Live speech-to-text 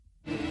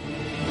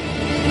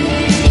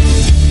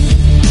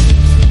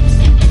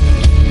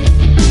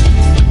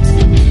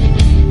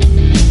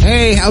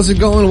Hey, how's it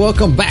going?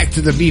 Welcome back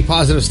to the Be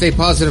Positive, Stay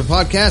Positive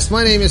podcast.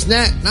 My name is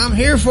Nat, and I'm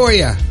here for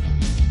you. I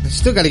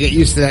still got to get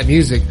used to that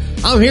music.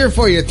 I'm here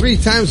for you 3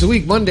 times a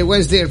week, Monday,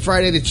 Wednesday, and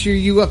Friday, to cheer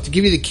you up, to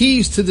give you the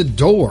keys to the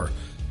door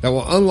that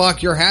will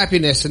unlock your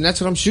happiness, and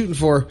that's what I'm shooting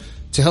for,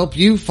 to help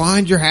you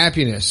find your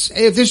happiness.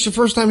 Hey, if this is your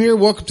first time here,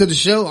 welcome to the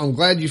show. I'm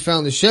glad you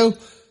found the show.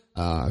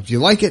 If you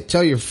like it,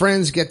 tell your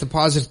friends, get the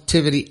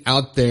positivity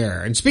out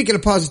there. And speaking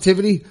of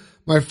positivity,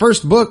 my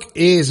first book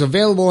is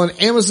available on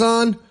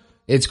Amazon.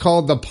 It's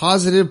called The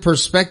Positive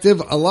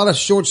Perspective. A lot of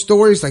short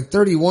stories, like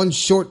 31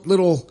 short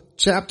little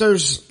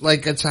chapters.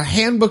 Like, it's a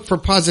handbook for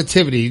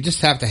positivity. You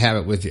just have to have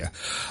it with you.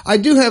 I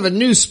do have a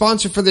new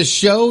sponsor for this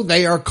show.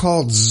 They are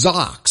called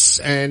Zox,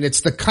 and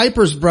it's the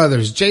Kuipers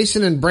brothers.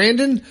 Jason and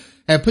Brandon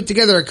have put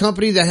together a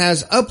company that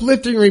has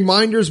uplifting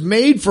reminders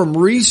made from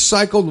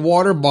recycled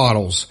water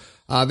bottles.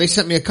 They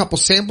sent me a couple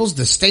samples,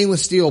 the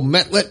stainless steel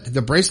Metlet,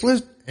 the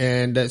bracelet,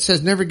 and it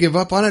says never give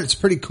up on it. It's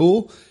pretty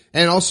cool.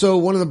 And also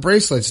one of the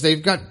bracelets.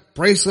 They've got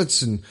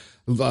bracelets and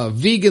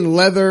vegan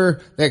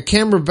leather, that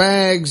camera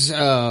bags,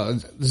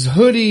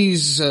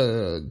 hoodies,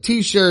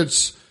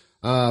 t-shirts,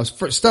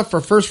 stuff for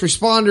first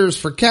responders,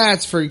 for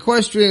cats, for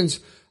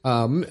equestrians,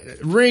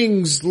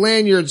 rings,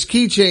 lanyards,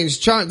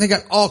 keychains, they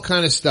got all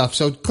kind of stuff.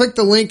 So click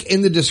the link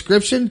in the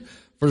description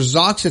for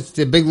Zox. It's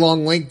the big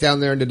long link down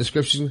there in the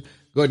description.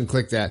 Go ahead and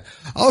click that.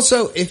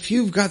 Also, if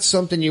you've got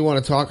something you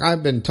want to talk,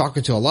 I've been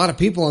talking to a lot of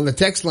people on the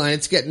text line.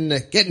 It's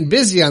getting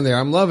busy on there.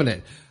 I'm loving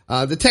it.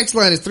 The text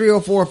line is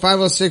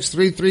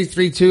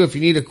 304-506-3332. If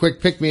you need a quick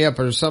pick me up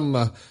or some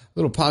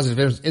little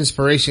positive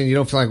inspiration, you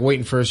don't feel like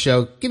waiting for a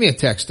show, give me a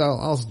text.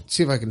 I'll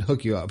see if I can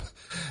hook you up.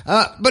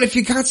 But if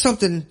you got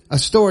something, a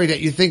story that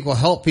you think will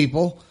help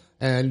people,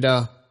 and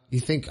you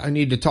think I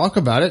need to talk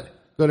about it,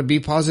 go to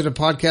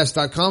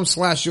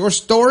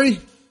bepositivepodcast.com/yourstory.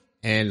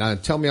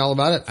 And tell me all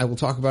about it. I will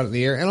talk about it in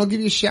the air, and I'll give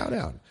you a shout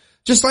out.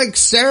 Just like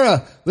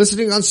Sarah,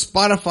 listening on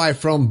Spotify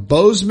from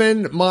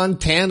Bozeman,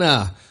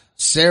 Montana.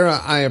 Sarah,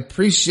 I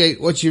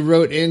appreciate what you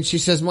wrote in. She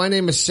says, my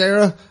name is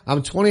Sarah.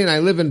 I'm 20 and I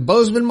live in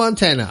Bozeman,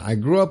 Montana. I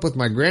grew up with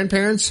my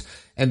grandparents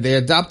and they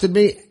adopted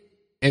me,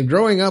 and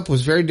growing up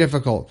was very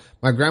difficult.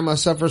 My grandma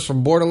suffers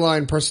from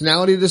borderline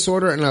personality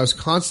disorder and I was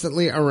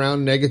constantly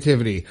around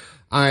negativity.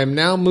 I am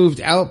now moved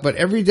out, but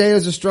every day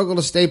is a struggle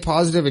to stay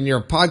positive, and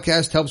your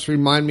podcast helps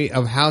remind me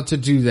of how to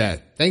do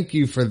that. Thank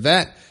you for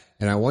that,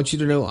 and I want you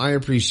to know I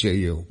appreciate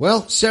you.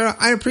 Well, Sarah,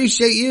 I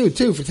appreciate you,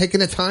 too, for taking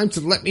the time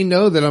to let me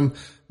know that I'm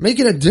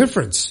making a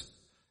difference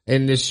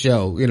in this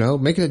show,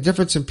 making a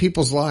difference in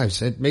people's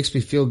lives. It makes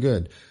me feel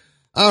good.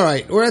 All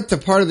right, we're at the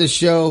part of the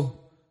show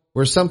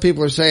where some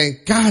people are saying,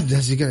 God,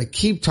 is he going to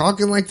keep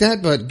talking like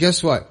that? But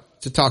guess what?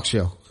 It's a talk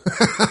show.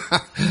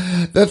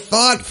 The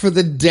thought for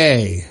the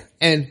day,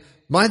 and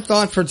my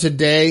thought for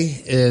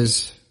today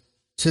is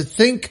to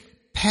think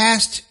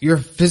past your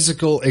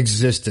physical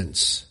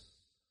existence.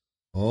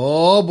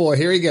 Oh boy,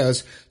 here he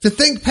goes. To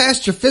think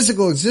past your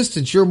physical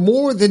existence. You're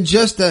more than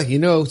just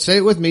say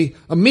it with me,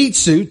 a meat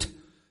suit.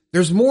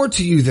 There's more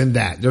to you than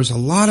that. There's a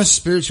lot of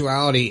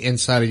spirituality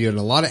inside of you and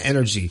a lot of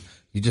energy.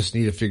 You just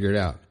need to figure it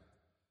out.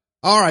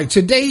 All right,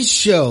 today's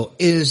show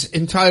is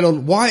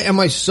entitled, Why Am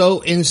I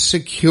So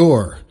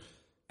Insecure?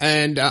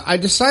 And I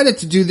decided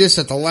to do this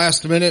at the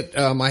last minute.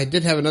 I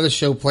did have another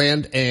show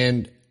planned,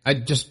 and I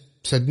just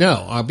said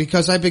no,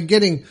 because I've been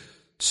getting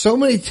so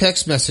many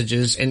text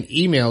messages and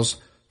emails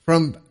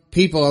from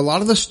people. A lot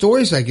of the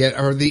stories I get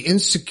are the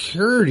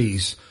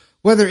insecurities,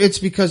 whether it's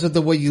because of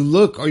the way you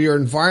look or your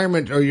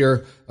environment or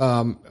your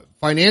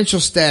financial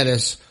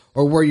status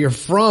or where you're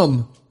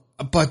from.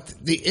 But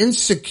the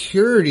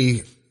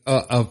insecurity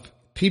of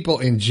people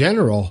in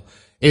general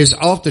is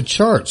off the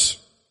charts.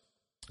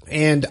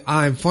 And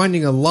I'm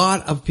finding a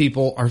lot of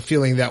people are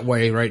feeling that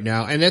way right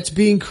now, and that's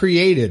being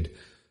created.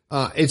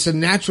 It's a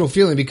natural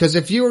feeling, because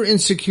if you were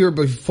insecure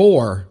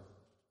before,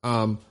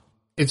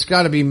 it's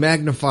got to be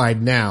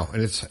magnified now,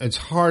 and it's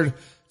hard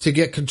to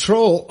get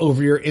control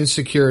over your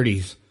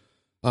insecurities.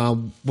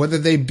 Whether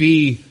they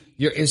be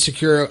you're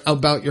insecure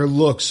about your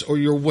looks or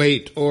your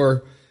weight,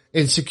 or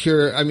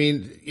insecure,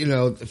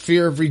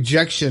 fear of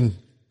rejection.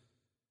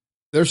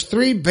 There's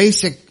 3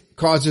 basic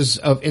causes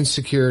of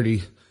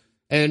insecurity.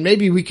 And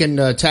maybe we can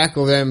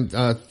tackle them.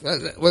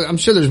 Well, I'm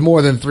sure there's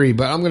more than 3,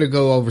 but I'm going to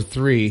go over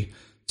 3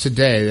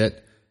 today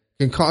that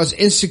can cause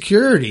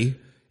insecurity,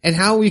 and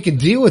how we can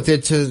deal with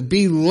it to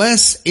be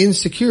less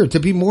insecure,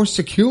 to be more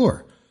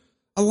secure.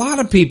 A lot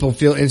of people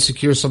feel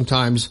insecure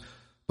sometimes,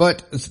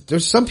 but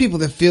there's some people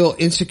that feel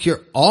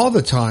insecure all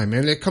the time,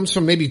 and it comes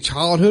from maybe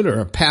childhood or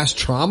a past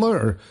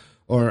trauma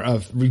or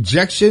a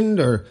rejection,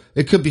 or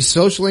it could be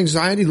social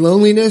anxiety,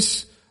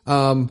 loneliness.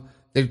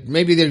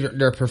 Maybe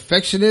they're a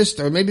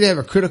perfectionist, or maybe they have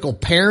a critical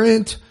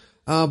parent,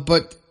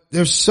 but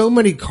there's so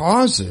many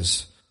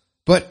causes.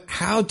 But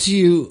how do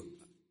you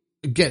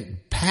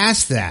get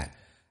past that?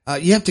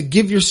 You have to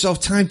give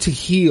yourself time to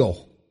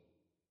heal,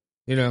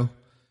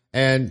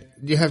 and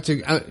you have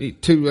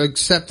to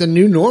accept a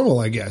new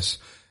normal, I guess.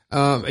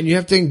 And you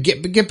have to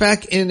get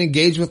back in,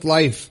 engage with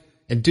life,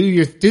 and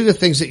do the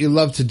things that you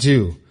love to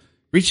do.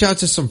 Reach out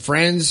to some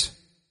friends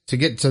to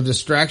get some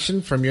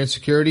distraction from your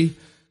insecurity.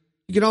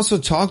 You can also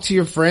talk to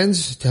your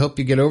friends to help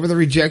you get over the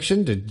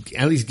rejection, to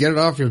at least get it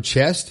off your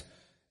chest,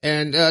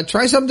 and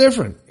try something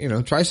different.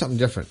 Try something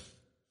different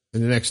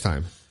in the next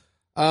time.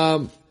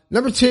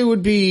 Number 2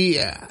 would be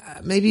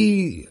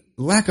maybe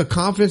lack of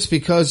confidence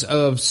because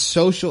of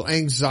social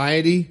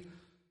anxiety.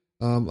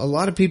 A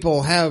lot of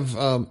people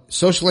have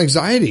social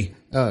anxiety.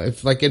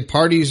 If like in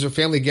parties or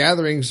family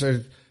gatherings,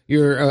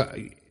 you're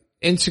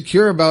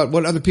insecure about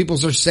what other people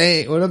are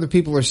saying, or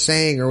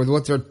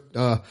what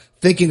they're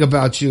thinking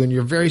about you, and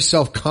you're very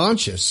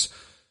self-conscious.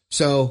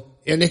 So,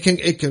 and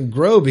it can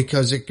grow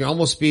because it can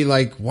almost be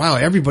like, wow,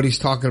 everybody's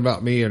talking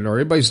about me, or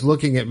everybody's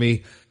looking at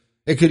me.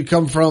 It could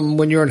come from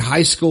when you're in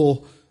high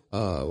school,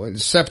 when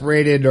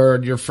separated,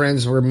 or your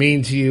friends were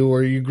mean to you,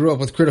 or you grew up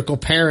with critical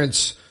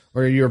parents,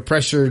 or you're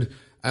pressured,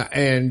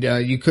 and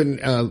you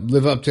couldn't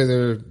live up to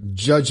their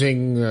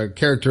judging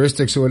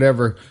characteristics or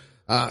whatever.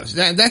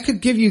 That could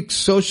give you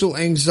social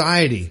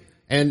anxiety.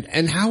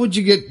 And how would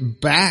you get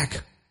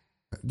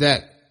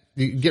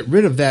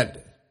rid of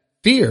that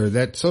fear,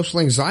 that social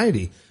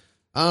anxiety?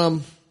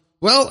 Well,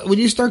 when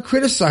you start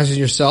criticizing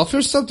yourself,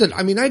 there's something,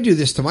 I do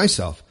this to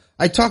myself.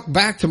 I talk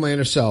back to my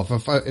inner self.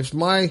 If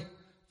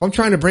I'm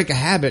trying to break a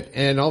habit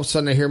and all of a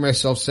sudden I hear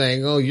myself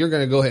saying, oh, you're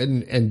going to go ahead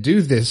and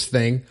do this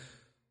thing,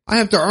 I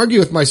have to argue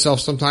with myself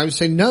sometimes,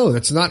 say, no,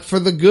 that's not for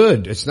the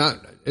good. It's not.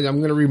 I'm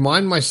going to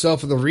remind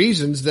myself of the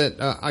reasons that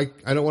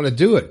I don't want to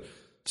do it.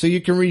 So you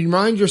can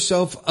remind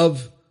yourself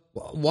of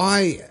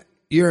why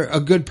you're a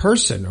good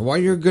person or why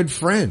you're a good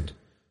friend.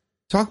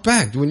 Talk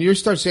back. When you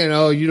start saying,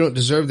 oh, you don't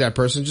deserve that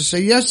person, just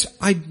say, yes,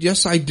 I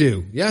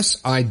do.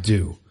 Yes, I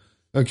do.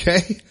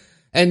 Okay?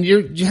 And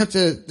you have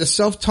to, the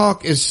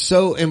self-talk is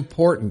so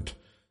important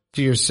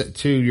to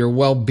your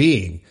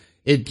well-being.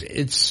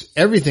 It's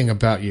everything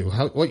about you.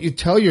 What you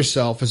tell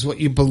yourself is what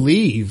you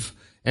believe.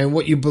 And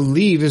what you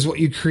believe is what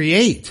you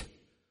create.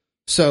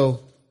 So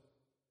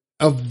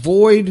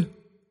avoid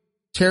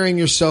tearing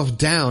yourself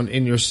down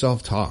in your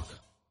self-talk.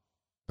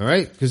 All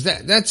right? Because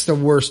that's the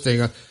worst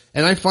thing.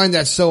 And I find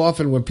that so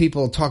often when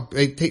people talk,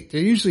 they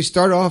usually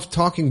start off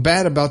talking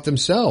bad about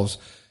themselves.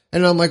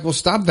 And I'm like, well,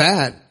 stop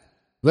that.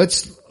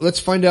 Let's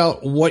find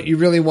out what you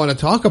really want to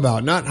talk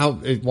about, not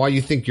why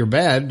you think you're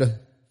bad.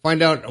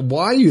 Find out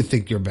why you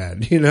think you're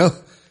bad,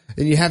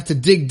 And you have to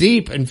dig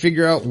deep and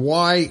figure out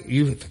why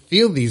you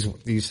feel these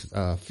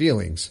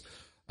feelings.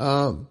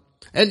 And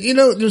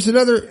there's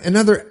another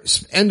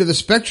end of the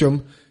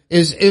spectrum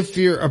is if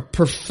you're a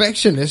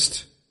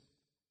perfectionist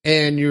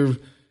and you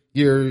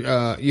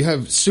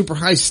have super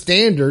high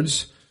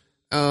standards.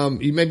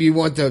 You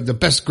want the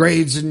best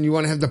grades and you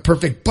want to have the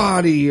perfect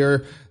body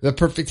or the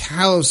perfect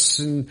house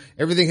and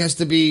everything has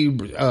to be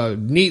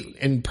neat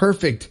and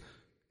perfect.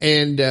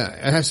 And it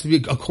has to be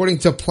according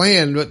to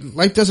plan, but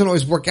life doesn't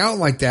always work out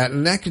like that,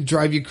 and that could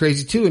drive you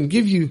crazy too and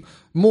give you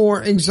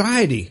more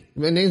anxiety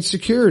and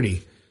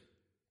insecurity.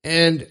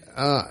 And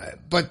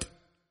but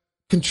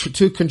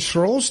to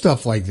control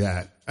stuff like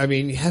that,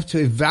 you have to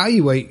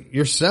evaluate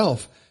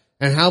yourself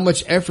and how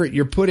much effort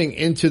you're putting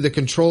into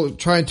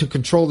trying to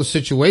control the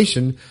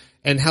situation,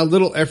 and how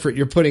little effort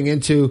you're putting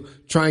into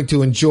trying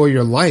to enjoy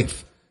your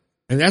life.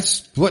 And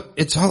that's what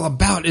it's all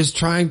about, is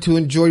trying to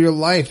enjoy your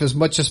life as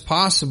much as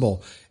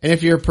possible. And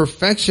if you're a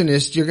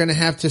perfectionist, you're going to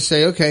have to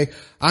say, okay,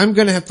 I'm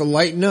going to have to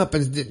lighten up,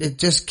 and it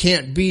just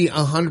can't be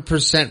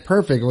 100%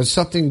 perfect. When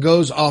something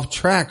goes off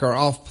track or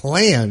off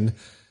plan,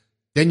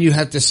 then you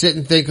have to sit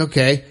and think,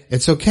 okay,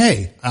 it's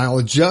okay. I'll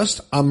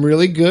adjust. I'm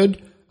really good.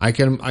 I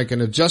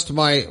can adjust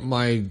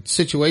my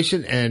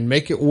situation and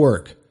make it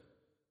work.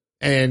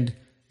 And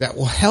that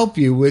will help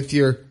you with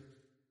your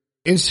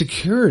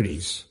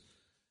insecurities.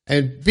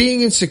 And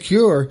being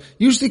insecure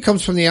usually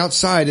comes from the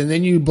outside, and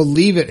then you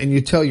believe it and you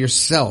tell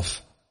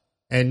yourself,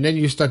 and then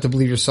you start to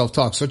believe your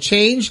self-talk. So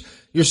change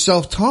your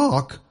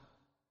self-talk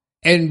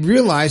and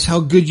realize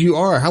how good you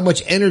are, how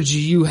much energy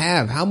you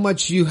have, how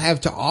much you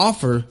have to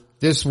offer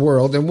this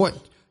world, and what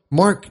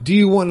mark do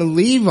you want to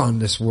leave on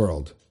this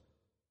world?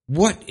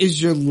 What is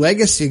your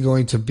legacy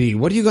going to be?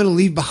 What are you going to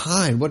leave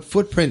behind? What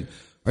footprint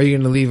are you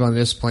going to leave on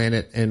this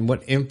planet, and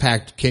what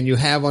impact can you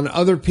have on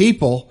other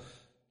people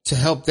to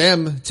help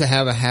them to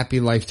have a happy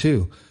life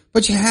too?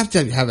 But you have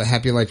to have a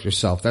happy life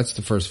yourself. That's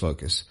the first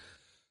focus.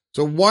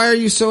 So why are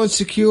you so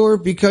insecure?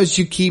 Because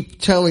you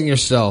keep telling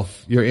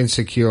yourself you're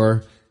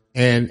insecure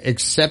and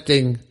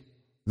accepting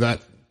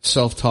that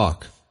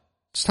self-talk.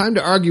 It's time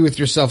to argue with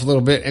yourself a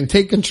little bit and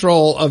take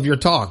control of your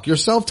talk, your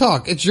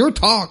self-talk. It's your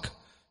talk.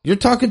 You're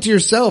talking to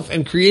yourself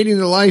and creating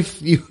the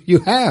life you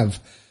have.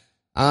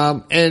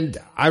 And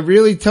I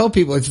really tell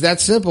people it's that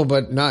simple,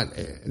 but not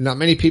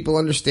many people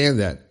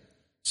understand that.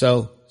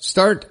 So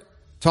start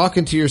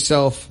talking to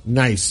yourself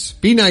nice.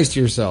 Be nice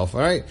to yourself, all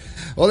right?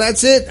 Well,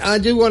 that's it. I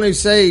do want to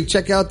say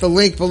check out the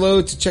link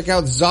below to check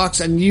out Zox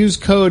and use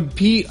code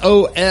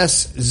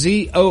POSZOX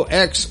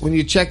when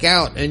you check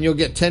out, and you'll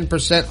get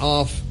 10%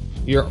 off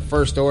your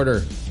first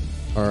order.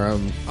 All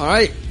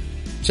right.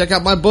 Check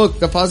out my book,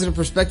 The Positive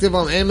Perspective,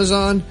 on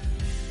Amazon.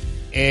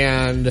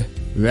 And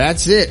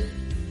that's it.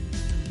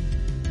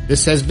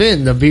 This has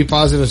been the Be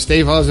Positive,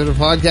 Stay Positive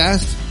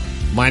podcast.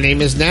 My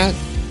name is Nat.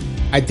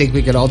 I think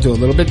we could all do a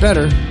little bit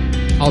better.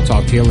 I'll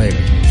talk to you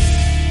later.